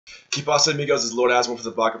Keep awesome, amigos. This is Lord Azmore for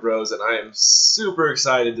the Baka Bros, and I am super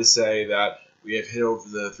excited to say that we have hit over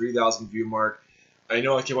the 3,000 view mark. I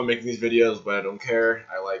know I keep on making these videos, but I don't care.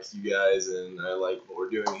 I like you guys, and I like what we're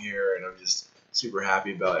doing here, and I'm just super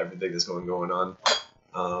happy about everything that's going on.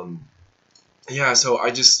 Yeah, so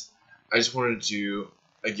I just wanted to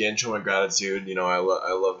again show my gratitude. You know, I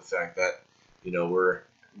love the fact that we're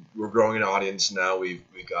growing an audience now. We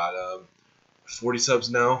got 40 subs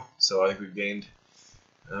now, so I think we've gained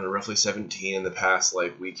roughly 17 in the past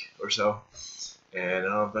week or so, and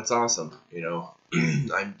that's awesome.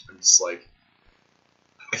 I'm just like,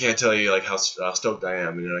 I can't tell you how stoked I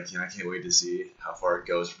am. I can't wait to see how far it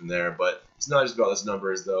goes from there. But it's not just about those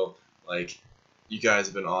numbers though. You guys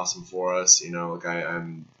have been awesome for us.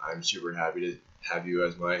 I'm super happy to have you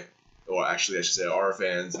as my, or actually I should say our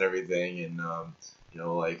fans and everything. And I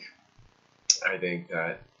think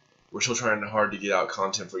that we're still trying hard to get out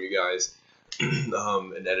content for you guys.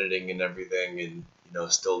 And editing and everything, and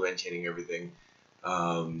still maintaining everything.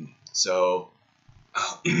 So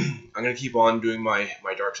I'm gonna keep on doing my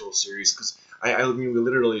Dark Souls series, because I mean, we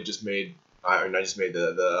literally just made I just made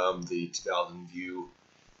the 2,000 view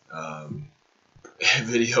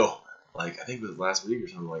video, I think it was last week or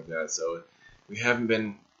something like that. So we haven't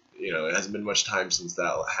been, it hasn't been much time since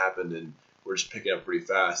that happened, and we're just picking up pretty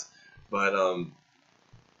fast. But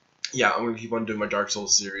yeah, I'm gonna keep on doing my Dark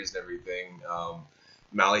Souls series and everything.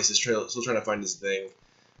 Malice is still trying to find his thing.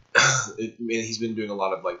 He's been doing a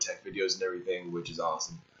lot of tech videos and everything, which is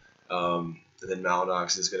awesome. And then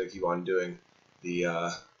Malinox is gonna keep on doing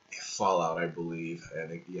the Fallout, I believe. I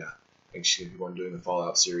think she's gonna keep on doing the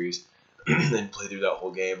Fallout series and play through that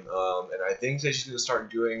whole game. And I think that she's gonna start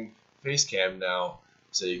doing face cam now,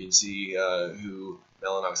 so you can see who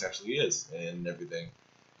Malinox actually is and everything.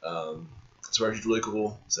 So it's really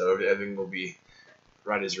cool. So everything will be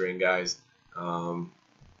right as rain, guys.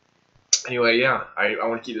 Anyway, yeah, I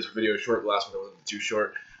want to keep this video short. The last one wasn't too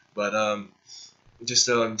short, but just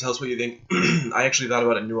tell us what you think. I actually thought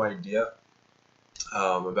about a new idea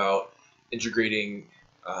about integrating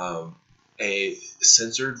a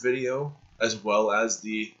censored video as well as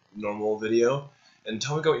the normal video, and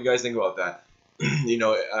tell me what you guys think about that.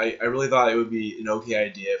 I really thought it would be an okay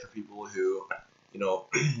idea for people who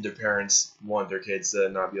their parents want their kids to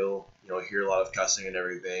not be able, hear a lot of cussing and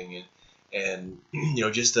everything, and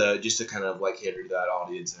just to kind of cater to that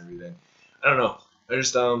audience and everything. I don't know. I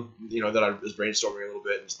just that I was brainstorming a little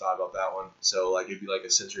bit and just thought about that one. So it'd be a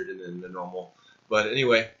censored and then the normal. But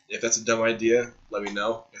anyway, if that's a dumb idea, let me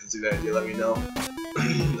know. If it's a good idea, let me know. This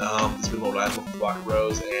has been Lord Azmore from Baka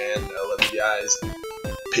Bros, and I love you guys.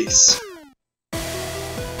 Peace.